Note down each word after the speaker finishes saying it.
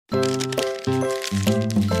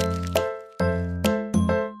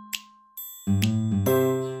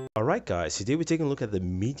guys, today we're taking a look at the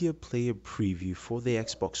media player preview for the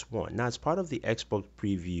Xbox One. Now, as part of the Xbox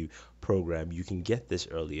preview program, you can get this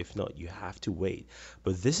early. If not, you have to wait.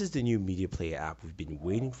 But this is the new media player app. We've been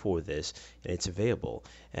waiting for this, and it's available.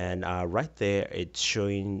 And right there, it's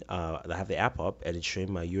showing, I have the app up, and it's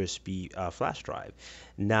showing my USB flash drive.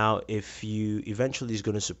 Now, if you eventually is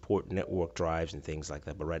going to support network drives and things like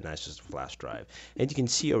that, but right now it's just a flash drive. And you can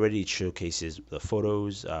see already it showcases the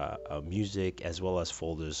photos, music, as well as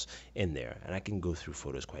folders in there. And I can go through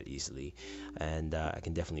photos quite easily, and I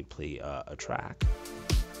can definitely play a track,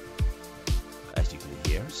 as you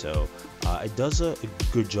can hear. So it does a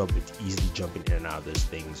good job with easily jumping in and out of those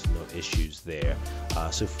things, no issues there.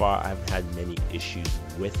 So far I haven't had many issues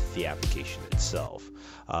with the application itself,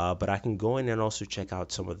 but I can go in and also check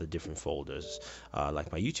out some of the different folders,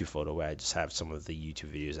 like my YouTube folder, where I just have some of the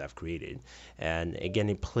YouTube videos I've created. And again,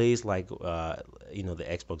 it plays like you know, the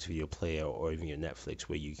Xbox video player or even your Netflix,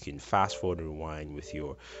 where you can fast forward and rewind with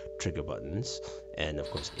your trigger buttons, and of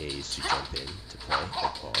course A is to jump in to play or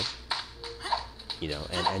pause. You know,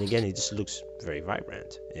 and again, it just looks very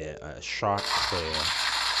vibrant. Yeah, sharp, clear,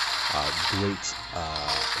 great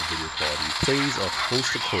video quality. Plays a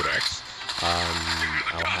host of codecs.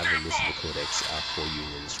 I'll have a list of the codecs for you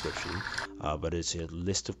in the description. But it's a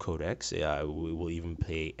list of codecs. We will even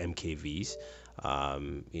play MKVs.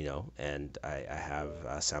 You know, and I have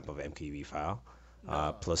a sample of MKV file.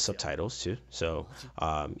 Plus subtitles too. So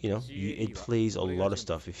you know, it plays a lot of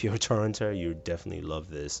stuff. If you're a torrenter, you definitely love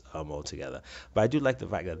this altogether. But I do like the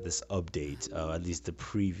fact that this update, at least the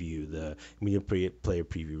preview, the media player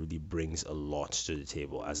preview, really brings a lot to the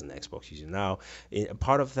table as an Xbox user. Now,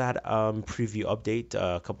 part of that preview update,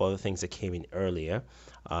 a couple other things that came in earlier.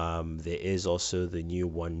 There is also the new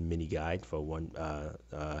one mini guide for one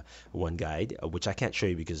guide, which I can't show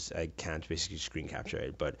you because I can't basically screen capture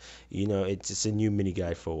it. But you know, it's a new mini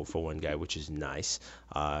guide for one guide, which is nice.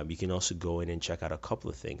 You can also go in and check out a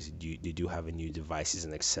couple of things. They do have a new devices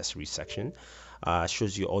and accessories section.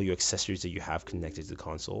 Shows you all your accessories that you have connected to the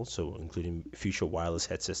console, so including future wireless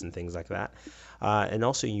headsets and things like that. And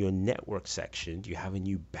also in your network section, you have a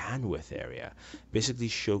new bandwidth area, basically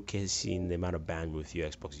showcasing the amount of bandwidth your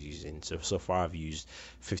Xbox is using. So far I've used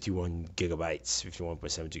 51 gigabytes,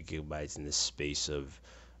 51.72 gigabytes in the space of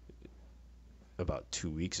about 2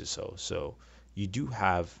 weeks or so. So you do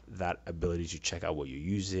have that ability to check out what you're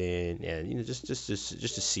using, and you know, just to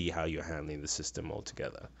see how you're handling the system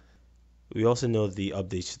altogether. We also know the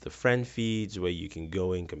updates to the friend feeds, where you can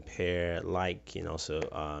go and compare, like, and also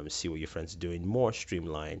see what your friends are doing, more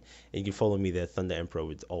streamlined. And you can follow me there, Thunder Emperor,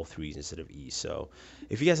 with all threes instead of E. So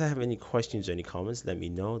if you guys have any questions or any comments, let me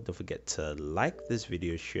know. Don't forget to like this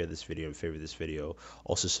video, share this video, and favorite this video.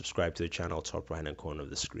 Also subscribe to the channel, top right hand corner of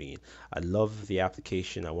the screen. I love the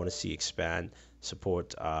application. I want to see expand,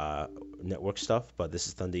 support network stuff. But this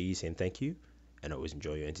is Thunder E saying thank you, and always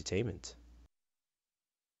enjoy your entertainment.